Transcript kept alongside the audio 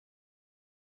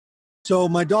So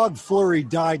my dog Flurry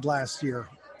died last year,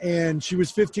 and she was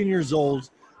 15 years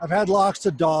old. I've had lots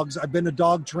of dogs. I've been a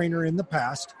dog trainer in the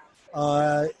past,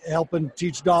 helping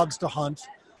teach dogs to hunt.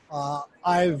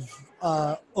 I've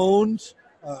owned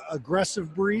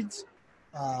aggressive breeds.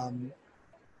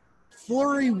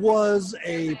 Flurry was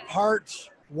a part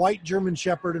white German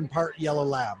Shepherd and part yellow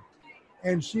lab.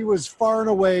 And she was far and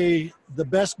away the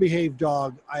best behaved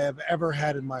dog I have ever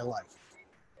had in my life.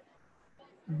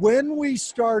 When we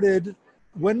started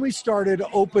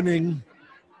opening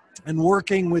and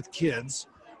working with kids,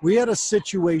 we had a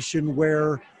situation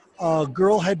where a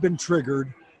girl had been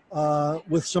triggered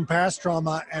with some past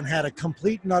trauma and had a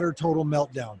complete and utter total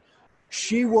meltdown.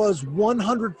 She was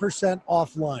 100%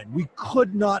 offline. We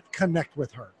could not connect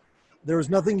with her. There was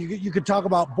nothing you could talk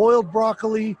about boiled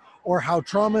broccoli or how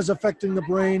trauma is affecting the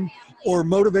brain or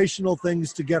motivational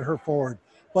things to get her forward.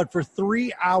 But for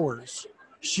 3 hours,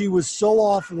 she was so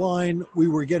offline, we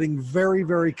were getting very,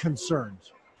 very concerned.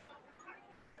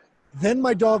 Then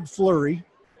my dog Flurry,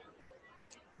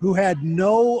 who had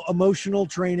no emotional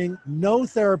training, no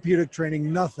therapeutic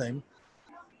training, nothing,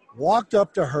 walked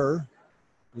up to her,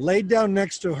 laid down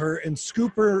next to her, and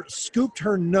scooped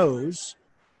her nose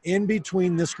in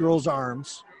between this girl's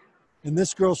arms, and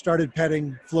this girl started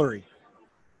petting Flurry.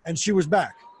 And she was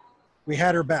back. We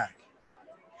had her back.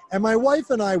 And my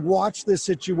wife and I watched this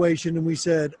situation and we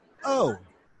said, oh,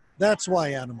 that's why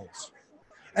animals.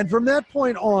 And from that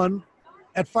point on,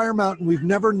 at Fire Mountain, we've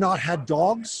never not had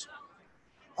dogs.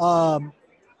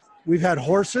 We've had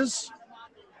horses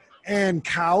and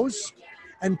cows.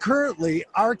 And currently,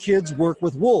 our kids work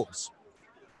with wolves.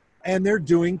 And they're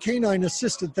doing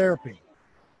canine-assisted therapy.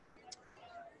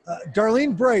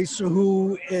 Darlene Brace,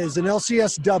 who is an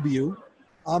LCSW,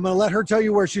 I'm going to let her tell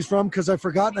you where she's from because I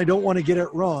forgot and I don't want to get it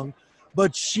wrong.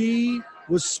 But she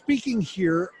was speaking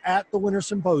here at the Winter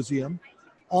Symposium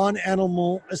on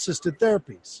animal-assisted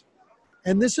therapies.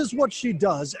 And this is what she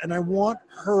does. And I want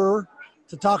her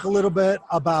to talk a little bit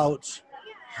about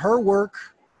her work,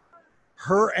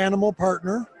 her animal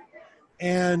partner,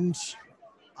 and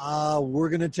we're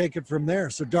going to take it from there.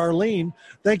 So Darlene,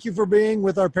 thank you for being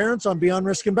with our parents on Beyond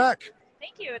Risk and Back.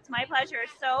 Thank you. It's my pleasure.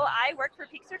 So I work for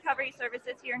Peaks Recovery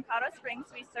Services here in Colorado Springs.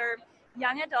 We serve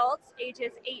young adults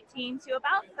ages 18 to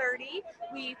about 30.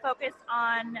 We focus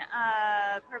on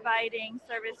providing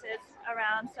services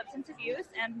around substance abuse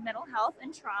and mental health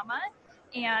and trauma.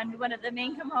 And one of the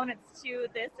main components to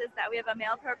this is that we have a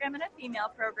male program and a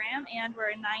female program, and we're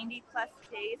a 90 plus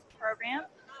days program.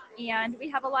 And we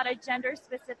have a lot of gender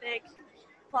specific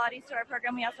qualities to our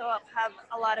program. We also have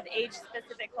a lot of age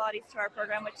specific qualities to our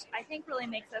program, which I think really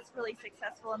makes us really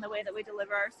successful in the way that we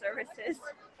deliver our services.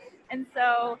 And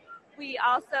so we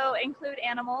also include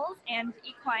animals and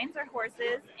equines or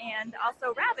horses and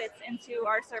also rabbits into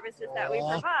our services that we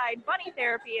provide. Bunny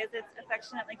therapy, as it's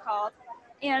affectionately called.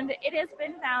 And it has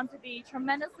been found to be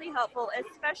tremendously helpful,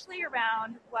 especially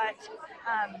around what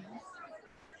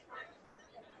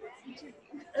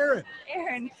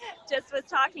Aaron just was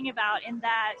talking about, in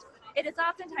that it is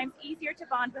oftentimes easier to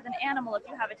bond with an animal if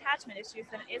you have attachment issues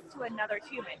than it is to another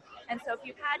human. And so if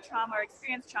you've had trauma or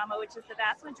experienced trauma, which is the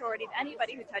vast majority of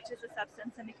anybody who touches a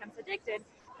substance and becomes addicted,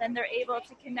 then they're able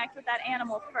to connect with that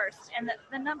animal first. And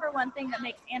the number one thing that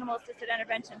makes animal-assisted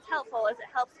interventions helpful is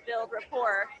it helps build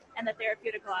rapport and the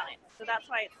therapeutic alliance. So that's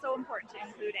why it's so important to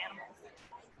include animals.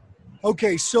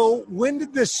 Okay, so when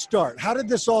did this start? How did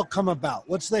this all come about?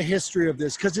 What's the history of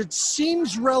this? Because it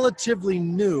seems relatively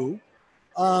new.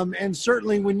 And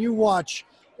certainly when you watch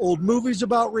old movies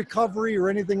about recovery or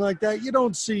anything like that, you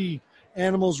don't see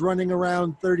animals running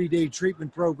around 30-day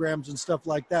treatment programs and stuff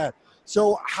like that.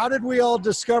 So how did we all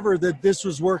discover that this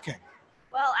was working?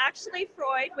 Well, actually,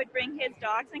 Freud would bring his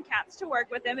dogs and cats to work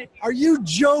with him. Are you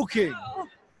joking?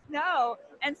 No.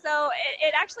 And so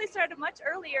it actually started much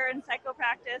earlier in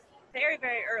psychopractice, very,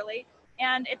 very early.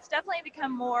 And it's definitely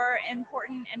become more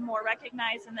important and more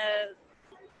recognized in the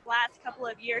last couple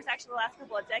of years, actually the last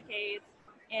couple of decades,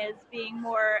 is being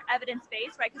more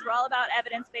evidence-based, right? Because we're all about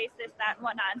evidence-based, this, that, and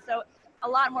whatnot. And so a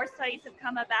lot more studies have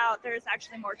come about. There's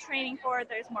actually more training for it.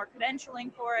 There's more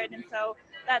credentialing for it. And so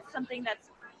that's something that's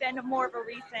been more of a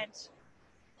recent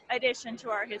addition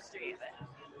to our history of it.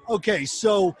 Okay,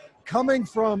 so coming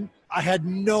from, I had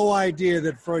no idea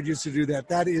that Freud used to do that.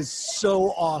 That is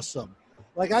so awesome.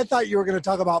 Like, I thought you were going to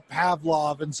talk about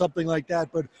Pavlov and something like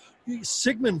that, but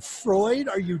Sigmund Freud,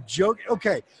 are you joking?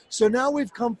 Okay, so now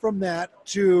we've come from that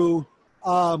to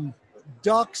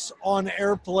ducks on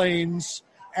airplanes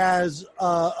as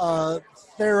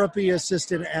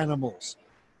therapy-assisted animals.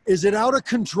 Is it out of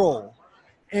control?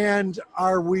 And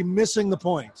are we missing the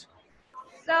point?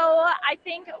 So I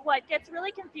think what gets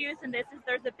really confused in this is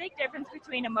there's a big difference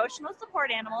between emotional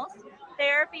support animals,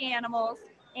 therapy animals,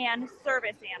 and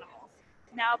service animals.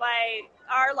 Now, by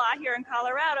our law here in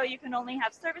Colorado, you can only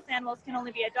have service animals, can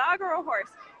only be a dog or a horse,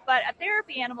 but a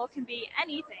therapy animal can be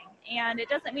anything. And it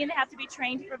doesn't mean they have to be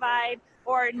trained to provide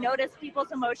or notice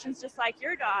people's emotions just like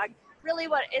your dog. Really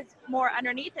what is more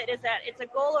underneath it is that it's a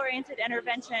goal-oriented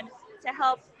intervention to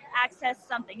help access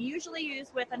something, usually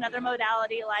used with another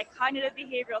modality like cognitive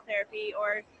behavioral therapy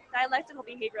or dialectical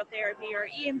behavioral therapy or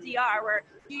EMDR, where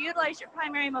you utilize your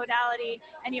primary modality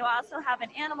and you also have an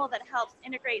animal that helps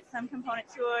integrate some component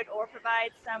to it or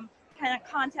provides some kind of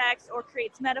context or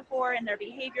creates metaphor in their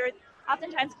behavior.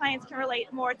 Oftentimes clients can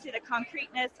relate more to the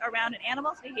concreteness around an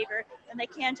animal's behavior than they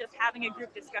can just having a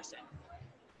group discussion.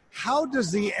 How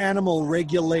does the animal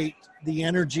regulate the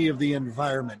energy of the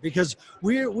environment? Because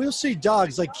we'll see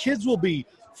dogs, like kids will be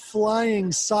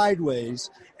flying sideways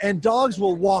and dogs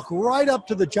will walk right up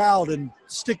to the child and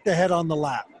stick the head on the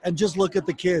lap and just look at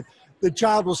the kid. The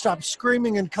child will stop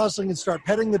screaming and cussing and start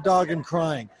petting the dog and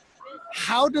crying.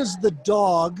 How does the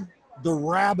dog, the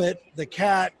rabbit, the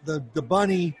cat, the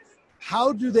bunny,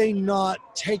 how do they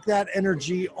not take that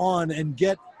energy on and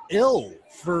get ill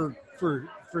for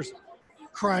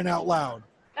crying out loud?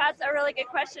 That's a really good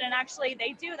question, and actually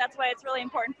they do. That's why it's really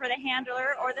important for the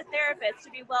handler or the therapist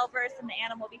to be well versed in the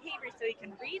animal behavior so you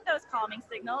can read those calming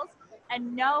signals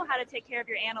and know how to take care of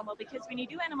your animal, because when you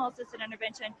do animal assisted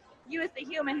intervention, you as the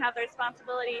human have the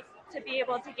responsibility to be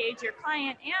able to gauge your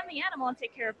client and the animal and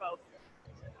take care of both.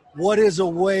 What is a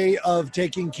way of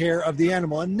taking care of the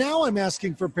animal? And now I'm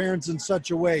asking for parents in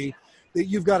such a way that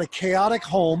you've got a chaotic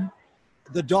home,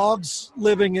 the dog's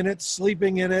living in it,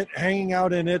 sleeping in it, hanging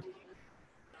out in it.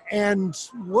 And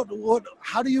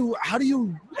how do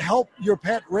you help your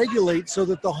pet regulate so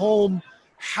that the home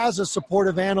has a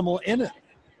supportive animal in it?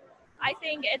 I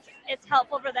think it's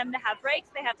helpful for them to have breaks.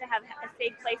 They have to have a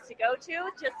safe place to go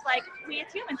to, just like we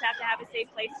as humans have to have a safe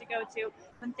place to go to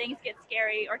when things get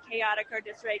scary or chaotic or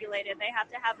dysregulated. They have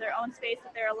to have their own space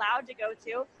that they're allowed to go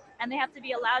to, and they have to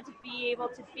be allowed to be able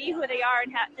to be who they are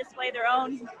and display their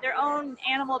own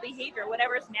animal behavior,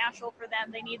 whatever is natural for them.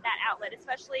 They need that outlet,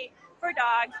 especially for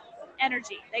dogs.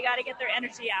 Energy. They got to get their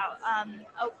energy out.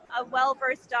 A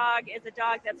well-versed dog is a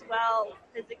dog that's well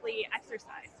physically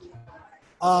exercised.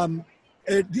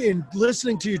 In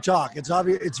listening to you talk, it's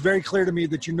obvious, it's very clear to me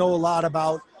that you know a lot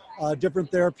about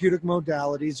different therapeutic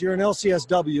modalities. You're an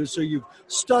LCSW, so you've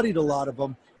studied a lot of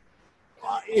them.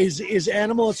 Is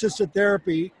animal-assisted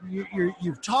therapy,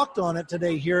 you've talked on it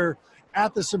today here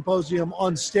at the symposium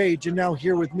on stage and now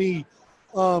here with me.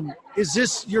 Is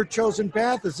this your chosen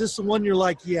path? Is this the one you're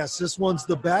like, yes, this one's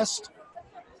the best?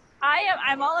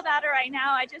 I'm all about it right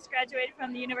now. I just graduated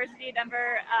from the University of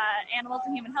Denver Animals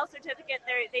and Human Health Certificate.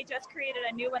 They just created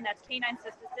a new one that's canine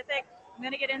specific. I'm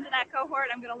going to get into that cohort.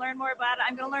 I'm going to learn more about it.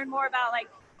 I'm going to learn more about like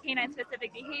canine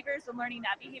specific behaviors and learning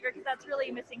that behavior, because that's really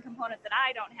a missing component that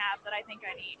I don't have that I think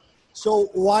I need. So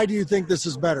why do you think this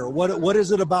is better? What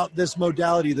is it about this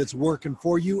modality that's working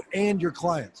for you and your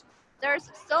clients?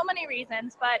 There's so many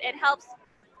reasons, but it helps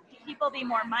people be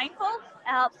more mindful.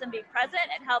 It helps them be present.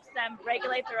 It helps them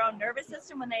regulate their own nervous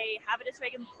system when they have a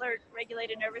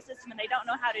dysregulated nervous system and they don't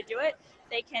know how to do it.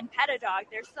 They can pet a dog.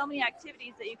 There's so many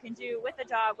activities that you can do with a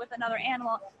dog, with another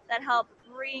animal, that help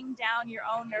bring down your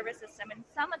own nervous system. And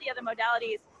some of the other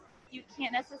modalities, you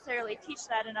can't necessarily teach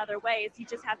that in other ways. You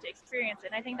just have to experience it.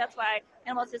 And I think that's why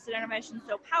animal-assisted intervention is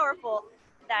so powerful,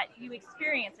 that you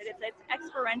experience it. It's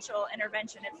experiential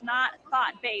intervention. It's not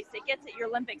thought-based. It gets at your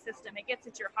limbic system. It gets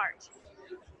at your heart.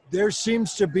 There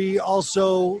seems to be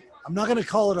also, I'm not going to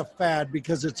call it a fad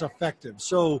because it's effective.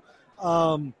 So,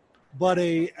 but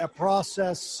a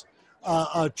process,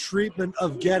 a treatment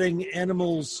of getting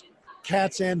animals,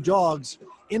 cats and dogs,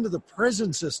 into the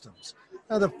prison systems.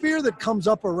 Now, the fear that comes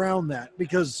up around that,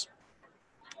 because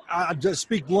I'll just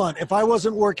speak blunt, if I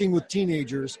wasn't working with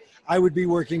teenagers, I would be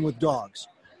working with dogs.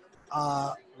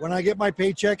 When I get my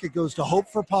paycheck, it goes to Hope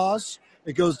for Paws,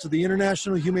 it goes to the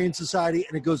International Humane Society,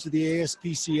 and it goes to the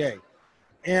ASPCA.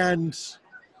 And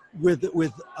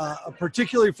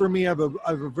particularly for me, I have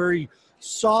a very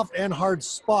soft and hard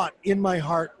spot in my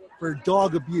heart for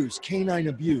dog abuse, canine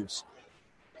abuse.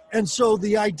 And so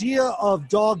the idea of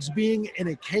dogs being in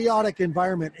a chaotic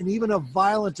environment and even a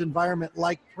violent environment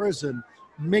like prison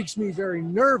makes me very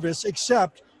nervous,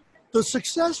 except the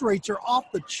success rates are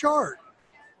off the chart.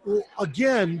 Well,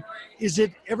 again, is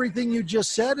it everything you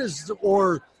just said,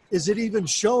 or is it even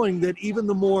showing that even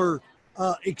the more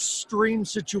extreme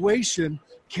situation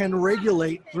can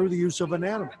regulate through the use of an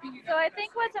animal? So I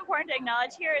think what's important to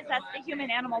acknowledge here is that's the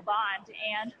human-animal bond,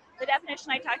 and the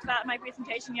definition I talked about in my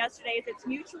presentation yesterday is it's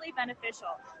mutually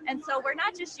beneficial. And so we're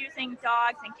not just using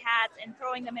dogs and cats and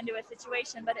throwing them into a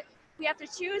situation, but we have to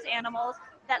choose animals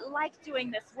that like doing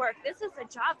this work. This is a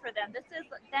job for them. This is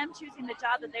them choosing the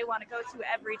job that they want to go to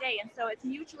every day. And so it's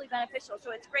mutually beneficial.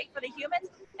 So it's great for the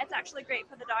humans. It's actually great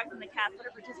for the dogs and the cats that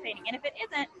are participating. And if it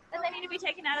isn't, then they need to be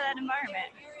taken out of that environment.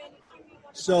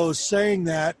 So saying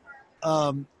that,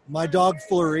 my dog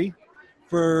Flurry,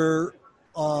 for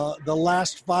the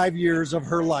last 5 years of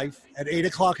her life, at 8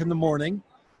 o'clock in the morning,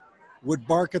 would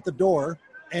bark at the door,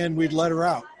 and we'd let her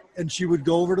out. And she would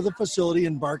go over to the facility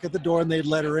and bark at the door, and they'd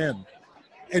let her in.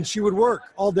 And she would work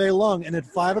all day long. And at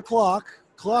 5 o'clock,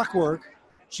 clockwork,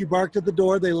 she barked at the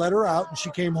door, they let her out, and she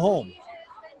came home.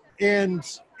 And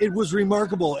it was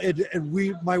remarkable.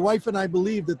 My wife and I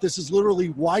believe that this is literally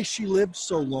why she lived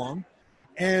so long.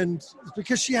 And it's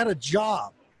because she had a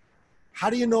job. How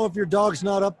do you know if your dog's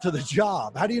not up to the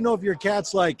job? How do you know if your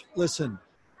cat's like, listen,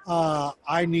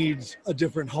 I need a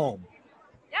different home?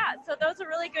 Yeah, so those are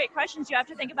really great questions. You have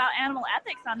to think about animal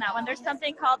ethics on that one. There's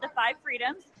something called the 5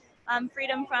 freedoms.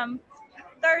 Freedom from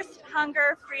thirst,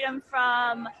 hunger, freedom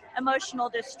from emotional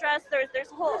distress. There's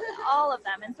all of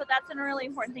them. And so that's a really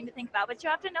important thing to think about. But you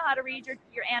have to know how to read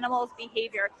your animal's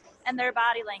behavior and their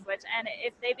body language. And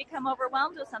if they become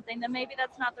overwhelmed with something, then maybe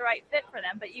that's not the right fit for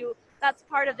them. But that's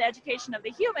part of the education of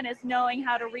the human, is knowing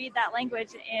how to read that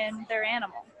language in their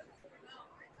animal.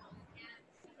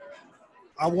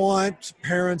 I want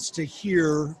parents to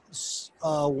hear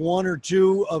one or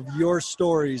two of your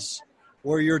stories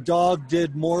where your dog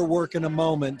did more work in a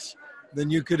moment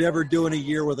than you could ever do in a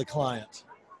year with a client.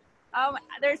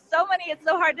 There's so many, it's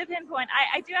so hard to pinpoint.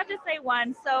 I do have to say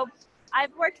one. So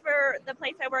I've worked for the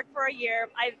place I worked for a year.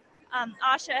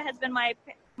 Asha has been my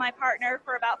partner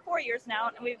for about 4 years now,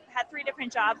 and we've had 3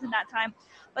 different jobs in that time.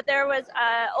 But there was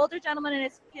an older gentleman in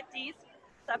his 50s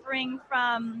suffering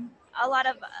from a lot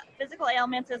of physical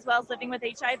ailments as well as living with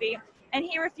HIV. And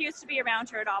he refused to be around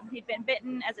her at all. He'd been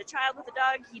bitten as a child with a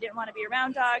dog. He didn't want to be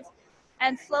around dogs.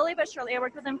 And slowly but surely, I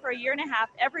worked with him for a year and a half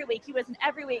every week. He was an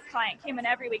every week client, came in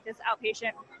every week, this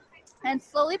outpatient. And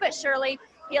slowly but surely,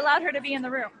 he allowed her to be in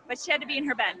the room, but she had to be in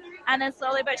her bed. And then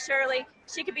slowly but surely,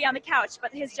 she could be on the couch,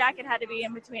 but his jacket had to be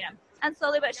in between them. And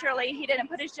slowly but surely, he didn't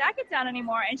put his jacket down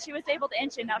anymore, and she was able to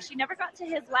inch in. Now, she never got to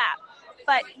his lap,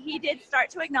 but he did start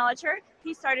to acknowledge her.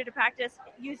 He started to practice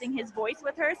using his voice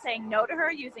with her, saying no to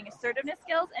her, using assertiveness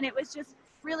skills, and it was just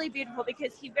really beautiful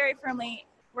because he very firmly,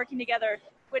 working together,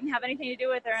 wouldn't have anything to do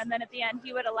with her, and then at the end,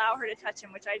 he would allow her to touch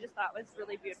him, which I just thought was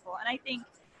really beautiful. And I think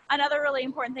another really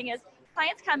important thing is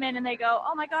clients come in and they go,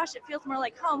 oh my gosh, it feels more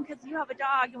like home because you have a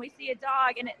dog and we see a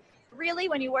dog. And it really,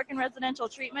 when you work in residential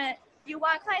treatment, you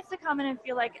want clients to come in and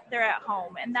feel like they're at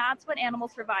home, and that's what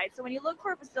animals provide. So when you look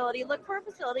for a facility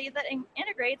that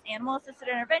integrates animal-assisted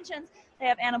interventions. They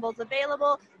have animals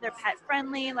available. They're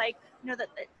pet-friendly. Like, that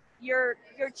your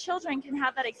children can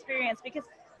have that experience, because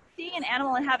seeing an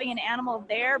animal and having an animal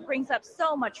there brings up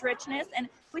so much richness. And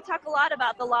we talk a lot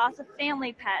about the loss of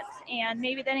family pets, and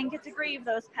maybe they didn't get to grieve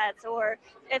those pets, or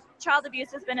if child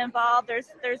abuse has been involved.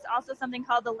 There's also something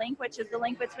called the link, which is the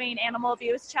link between animal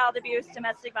abuse, child abuse,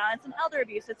 domestic violence, and elder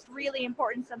abuse. It's really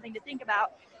important, something to think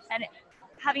about. And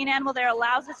having an animal there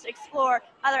allows us to explore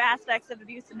other aspects of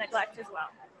abuse and neglect as well.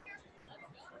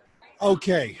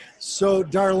 Okay, so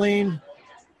Darlene,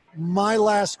 my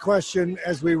last question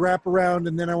as we wrap around,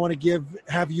 and then I want to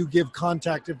have you give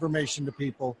contact information to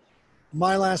people.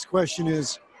 My last question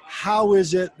is, how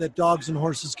is it that dogs and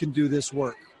horses can do this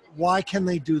work? Why can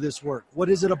they do this work? What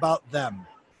is it about them?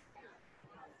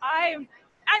 I'm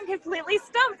completely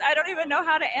stumped. I don't even know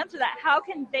how to answer that. How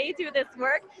can they do this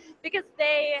work? Because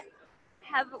they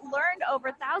have learned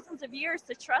over thousands of years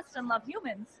to trust and love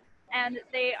humans, and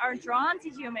they are drawn to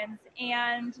humans,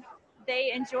 and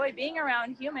they enjoy being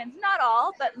around humans. Not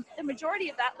all, but the majority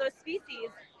of those species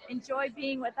enjoy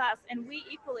being with us, and we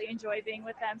equally enjoy being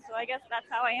with them. So I guess that's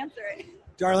how I answer it.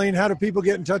 Darlene, how do people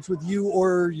get in touch with you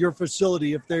or your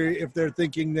facility if they're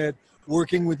thinking that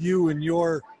working with you and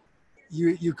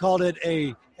you called it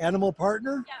a animal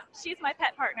partner? Yeah, she's my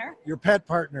pet partner. Your pet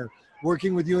partner.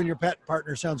 Working with you and your pet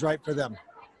partner sounds right for them.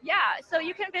 Yeah, so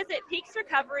you can visit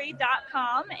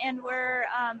peaksrecovery.com, and we're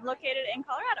located in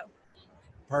Colorado.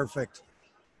 Perfect.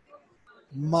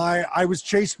 I was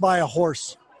chased by a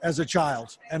horse as a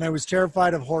child, and I was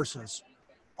terrified of horses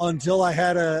until I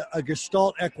had a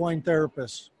Gestalt equine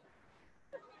therapist.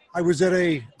 I was at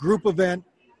a group event,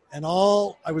 and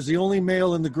I was the only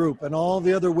male in the group, and all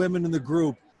the other women in the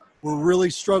group were really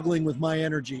struggling with my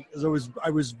energy, because I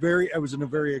was in a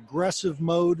very aggressive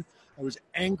mode. I was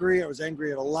angry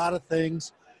at a lot of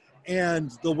things.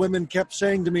 And the women kept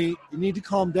saying to me, you need to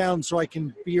calm down so I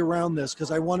can be around this because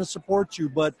I want to support you,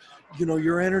 but you know,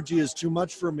 your energy is too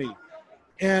much for me.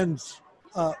 And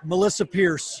Melissa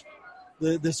Pierce,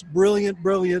 this brilliant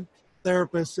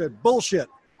therapist, said, bullshit.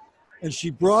 And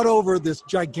she brought over this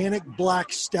gigantic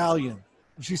black stallion.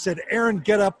 And she said, Aaron,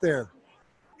 get up there.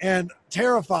 And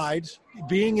terrified,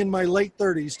 being in my late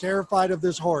 30s, terrified of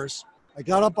this horse, I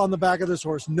got up on the back of this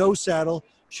horse, no saddle.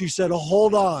 She said,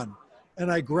 hold on. And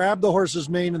I grabbed the horse's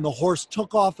mane, and the horse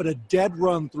took off at a dead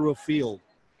run through a field.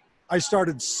 I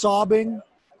started sobbing.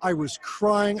 I was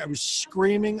crying. I was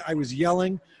screaming. I was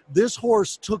yelling. This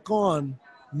horse took on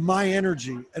my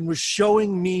energy and was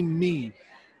showing me.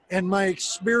 And my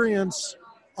experience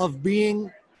of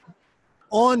being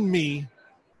on me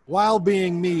while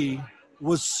being me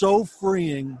was so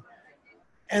freeing.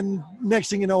 And next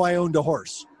thing you know, I owned a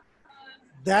horse.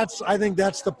 I think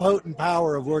that's the potent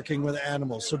power of working with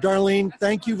animals. So Darlene,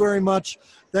 thank you very much.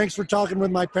 Thanks for talking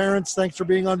with my parents. Thanks for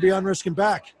being on Beyond Risk and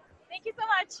Back. Thank you so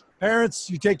much.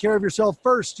 Parents, you take care of yourself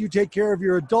first. You take care of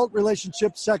your adult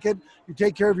relationship second. You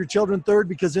take care of your children third,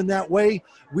 because in that way,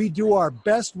 we do our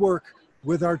best work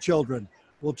with our children.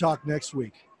 We'll talk next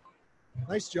week.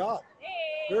 Nice job.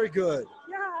 Hey. Very good.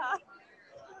 Yeah.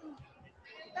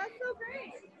 That's so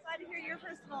great. Glad to hear your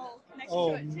personal connection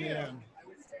Oh, to it, too. man.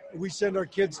 We send our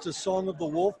kids to Song of the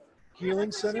Wolf Healing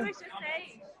Center.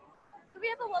 Say. So we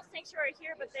have a wolf sanctuary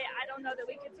here, but I don't know that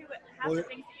we could do half the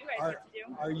things that you guys get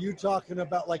to do. Are you talking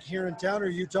about like here in town, or are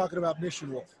you talking about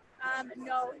Mission Wolf?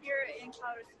 No, here in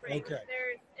Colorado Springs. Okay.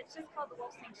 It's just called the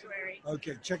Wolf Sanctuary.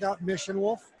 Okay, check out Mission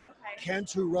Wolf. Okay. Kent,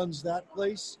 who runs that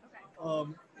place,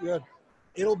 Okay. yeah,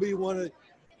 it'll be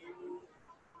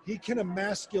he can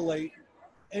emasculate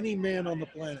any man on the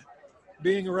planet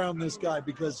being around this guy,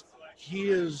 because he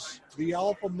is the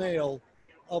alpha male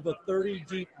of a 30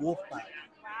 deep wolf pack.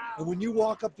 Wow. And when you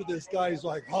walk up to this guy, he's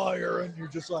like, hi, Aaron. You're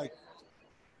just like,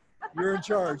 you're in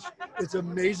charge. It's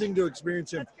amazing to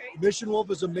experience him. That's great. Mission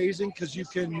Wolf is amazing because you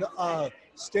can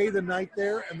stay the night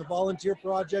there, and the volunteer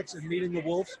projects and meeting the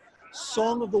wolves.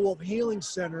 Song of the Wolf Healing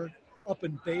Center up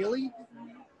in Bailey.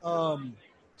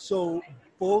 So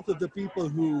both of the people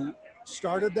who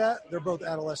started that, they're both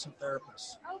adolescent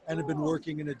therapists and have been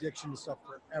working in addiction and stuff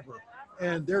forever.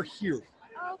 And they're here.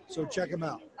 Oh, So cool. check them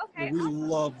out. Okay, We awesome.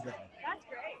 love them. That's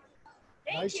great.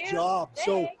 Thank Nice you. job. Thanks.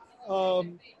 So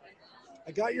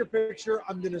I got your picture.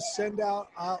 I'm going to send out,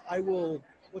 I will,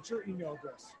 what's your email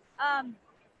address?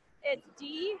 It's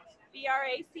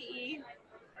DBRACE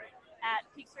at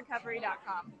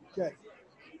peaksrecovery.com. Okay.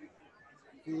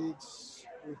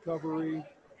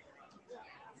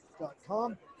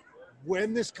 peaksrecovery.com.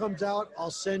 When this comes out, I'll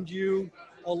send you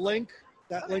a link.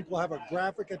 That link will have a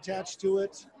graphic attached to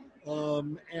it.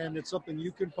 And it's something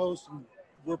you can post, and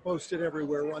we're posted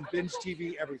everywhere. We're on Binge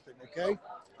TV, everything, okay?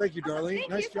 Thank you, Darlene. Thank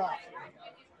Nice you. job.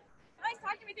 Nice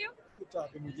talking with you. Good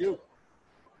talking with you.